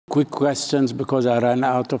quick questions because I ran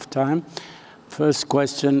out of time. First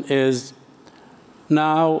question is,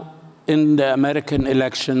 now in the American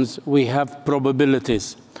elections, we have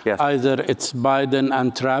probabilities. Yes. Either it's Biden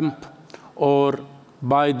and Trump, or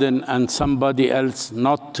Biden and somebody else,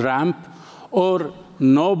 not Trump, or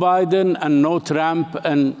no Biden and no Trump,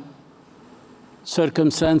 and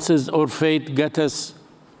circumstances or fate get us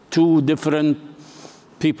two different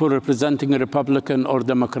people representing a Republican or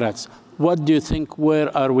Democrats. What do you think,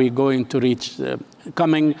 where are we going to reach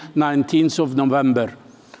coming 19th of November?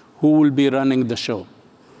 Who will be running the show?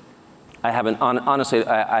 Honestly,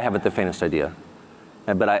 I haven't the faintest idea.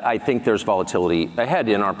 But I think there's volatility ahead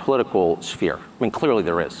in our political sphere. I mean, clearly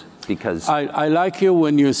there is, because... I like you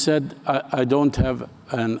when you said, I don't have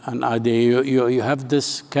an idea. You have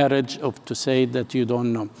this courage to say that you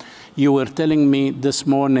don't know. You were telling me this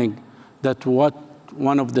morning that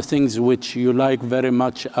one of the things which you like very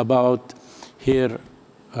much about here,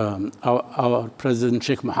 our President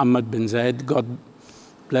Sheikh Mohammed bin Zayed, God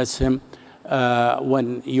bless him,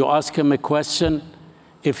 when you ask him a question,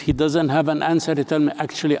 if he doesn't have an answer, he tells me,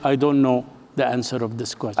 actually, I don't know the answer of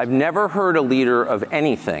this question. I've never heard a leader of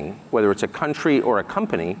anything, whether it's a country or a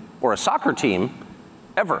company or a soccer team,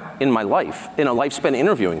 ever in my life, in a life spent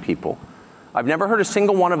interviewing people. I've never heard a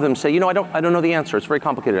single one of them say, you know, I don't know the answer. It's very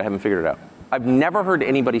complicated. I haven't figured it out. I've never heard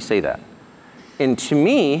anybody say that. And to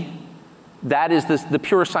me, that is the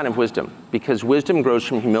purest sign of wisdom, because wisdom grows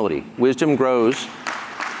from humility. Wisdom grows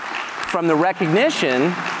from the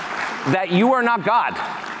recognition that you are not God.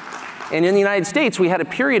 And in the United States, we had a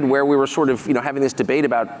period where we were sort of, having this debate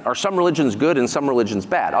about, are some religions good and some religions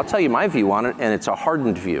bad? I'll tell you my view on it, and it's a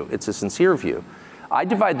hardened view. It's a sincere view. I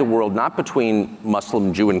divide the world not between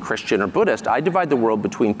Muslim, Jew, and Christian or Buddhist. I divide the world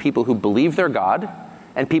between people who believe they're God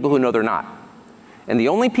and people who know they're not. And the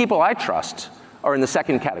only people I trust are in the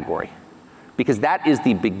second category, because that is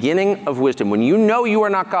the beginning of wisdom. When you know you are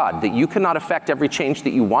not God, that you cannot affect every change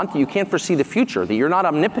that you want, that you can't foresee the future, that you're not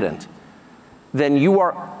omnipotent, then you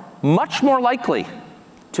are much more likely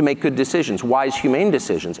to make good decisions, wise, humane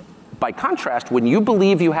decisions. By contrast, when you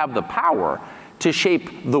believe you have the power to shape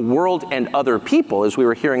the world and other people, as we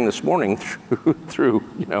were hearing this morning through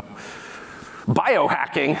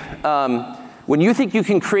biohacking, when you think you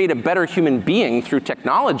can create a better human being through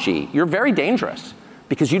technology, you're very dangerous,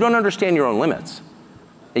 because you don't understand your own limits.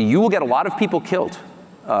 You will get a lot of people killed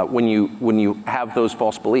when you have those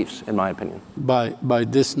false beliefs, in my opinion. By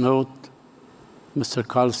this note, Mr.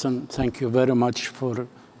 Carlson, thank you very much for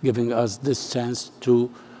giving us this chance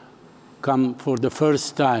to come for the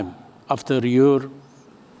first time after your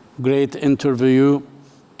great interview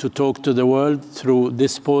to talk to the world through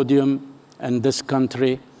this podium and this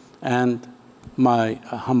country and my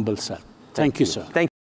humble self. Thank you, sir.